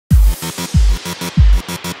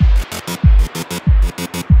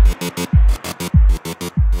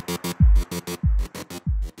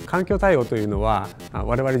環境対応というのは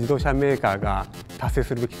我々自動車メーカーが達成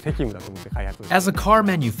するべき責務だと思って開発をしています。 As a car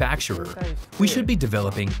manufacturer, we should be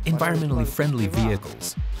developing environmentally friendly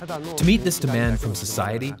vehicles. To meet this demand from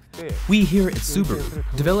society, we here at Subaru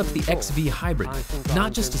developed the XV Hybrid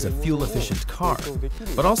not just as a fuel-efficient car,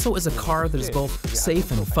 but also as a car that is both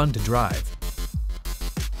safe and fun to drive.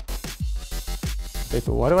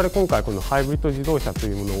 我々今回このハイブリッド自動車と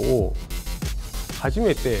いうものを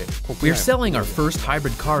We are selling our first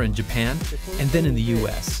hybrid car in Japan and then in the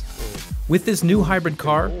US. With this new hybrid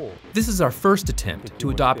car, this is our first attempt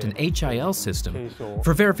to adopt an HIL system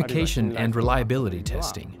for verification and reliability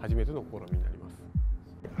testing.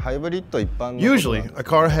 Usually, a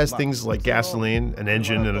car has things like gasoline, an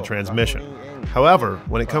engine, and a transmission. However,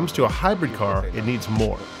 when it comes to a hybrid car, it needs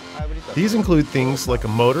more. These include things like a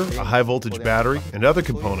motor, a high-voltage battery, and other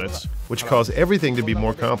components, which cause everything to be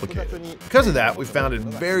more complicated. Because of that, we found it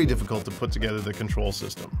very difficult to put together the control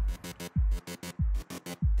system.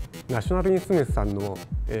 The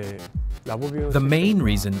main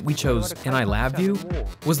reason we chose NI LabVIEW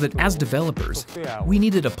was that as developers, we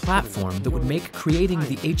needed a platform that would make creating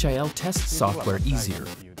the HIL test software easier.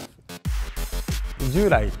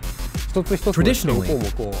 Traditionally,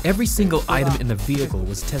 every single item in the vehicle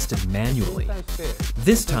was tested manually.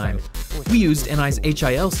 This time, we used NI's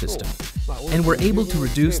HIL system, and were able to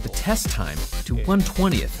reduce the test time to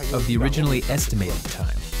 1/20th of the originally estimated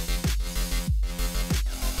time.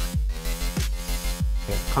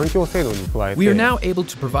 We are now able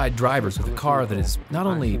to provide drivers with a car that is not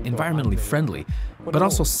only environmentally friendly, but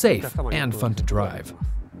also safe and fun to drive.